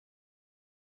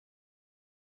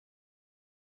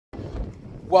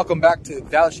Welcome back to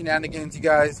Valley Shenanigans, you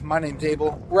guys. My name's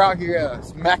Abel. We're out here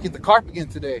smacking the carp again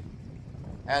today.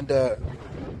 And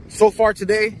so far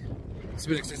today, it's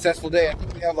been a successful day. I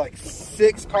think we have like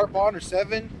 6 carp on, or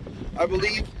 7, I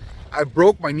believe. I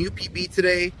broke my new PB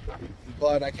today,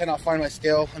 but I cannot find my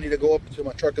scale. I need to go up to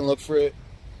my truck and look for it.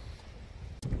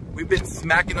 We've been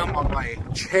smacking them on my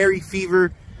Cherry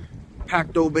Fever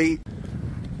packbait bait.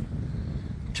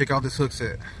 Check out this hook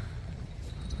set.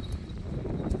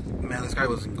 Man, this guy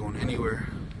wasn't going anywhere.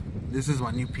 This is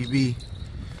my new PB.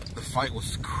 The fight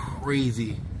was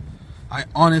crazy. I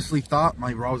honestly thought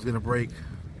my rod was gonna break.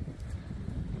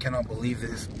 Cannot believe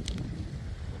this.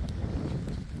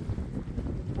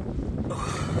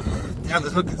 Damn,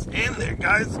 this hook is in there,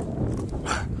 guys.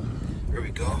 Here we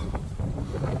go.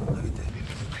 Look at that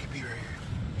PB right here.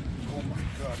 Oh my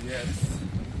god, yeah.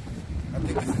 I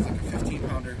think this is like a 15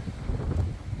 pounder.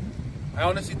 I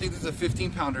honestly think this is a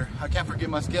 15 pounder. I can't forget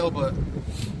my scale, but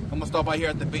I'm gonna stop by here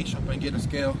at the bait shop and get a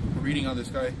scale, a reading on this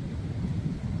guy.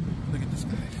 Look at this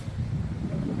guy.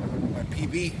 My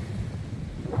PB.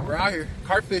 We're out here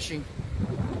carp fishing.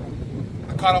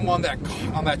 I caught him on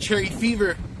that Cherry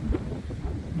Fever.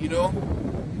 You know?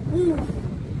 Woo.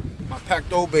 My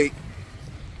packbait bait.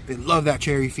 They love that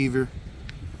Cherry Fever.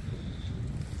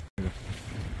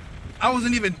 I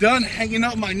wasn't even done hanging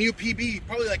out my new PB,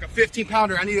 probably like a 15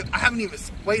 pounder. I haven't even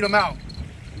weighed them out.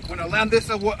 When I land this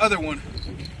other one,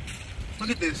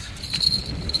 look at this.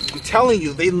 I'm telling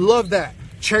you, they love that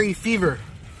Cherry Fever,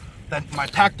 my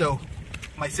packbait,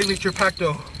 my signature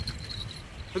packbait.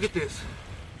 Look at this.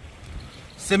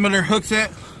 Similar hook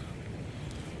set.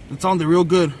 It's on the real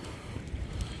good.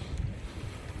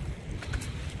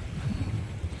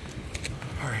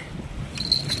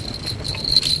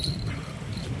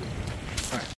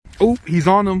 Oh, he's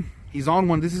on him. He's on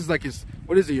one. This is like his,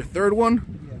 what is it, your 3rd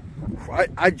one? Yeah.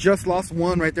 I just lost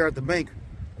one right there at the bank.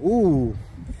 Ooh.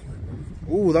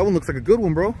 Ooh, that one looks like a good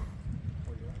one, bro.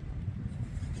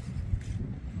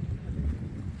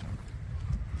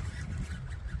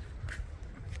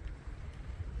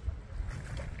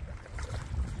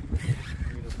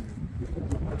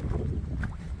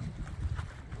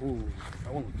 Ooh,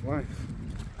 that one looks nice.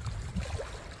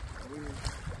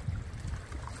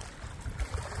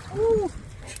 Woo.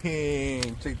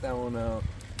 Dang, check that one out.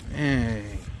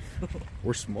 Dang.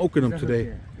 We're smoking them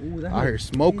today. Out here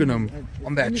smoking them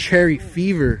on that Cherry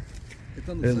Fever.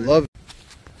 They love it.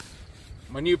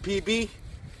 My new PB.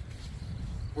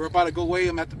 We're about to go weigh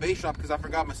him at the bait shop because I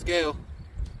forgot my scale.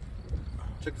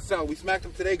 Check this out. We smacked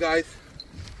him today, guys.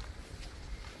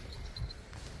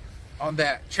 On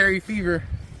that Cherry Fever.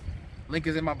 Link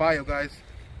is in my bio, guys.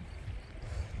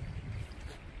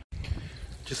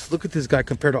 Just look at this guy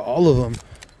compared to all of them.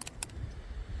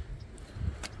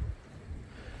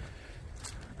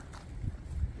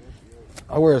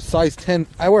 I wear a size 10.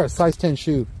 I wear a size 10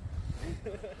 shoe.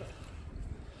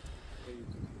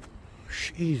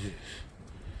 Jesus.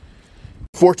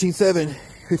 14.7.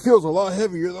 It feels a lot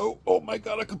heavier though. Oh my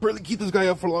god, I could barely keep this guy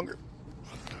up for longer.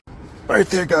 Right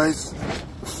there, guys.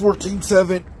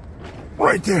 14.7.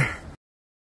 Right there.